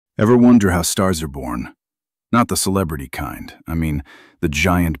Ever wonder how stars are born? Not the celebrity kind. I mean, the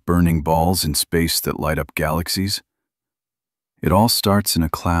giant burning balls in space that light up galaxies. It all starts in a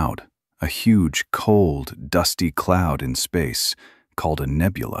cloud, a huge, cold, dusty cloud in space called a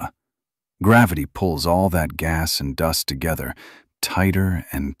nebula. Gravity pulls all that gas and dust together, tighter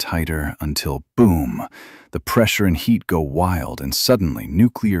and tighter until, boom, the pressure and heat go wild and suddenly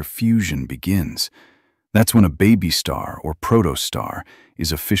nuclear fusion begins. That's when a baby star or protostar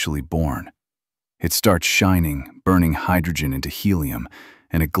is officially born. It starts shining, burning hydrogen into helium,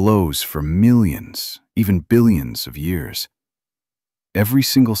 and it glows for millions, even billions of years. Every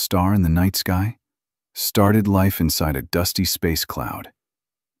single star in the night sky started life inside a dusty space cloud,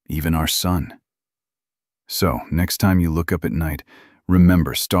 even our sun. So, next time you look up at night,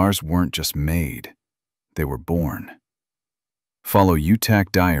 remember stars weren't just made, they were born. Follow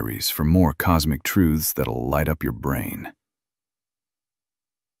Utak Diaries for more cosmic truths that'll light up your brain.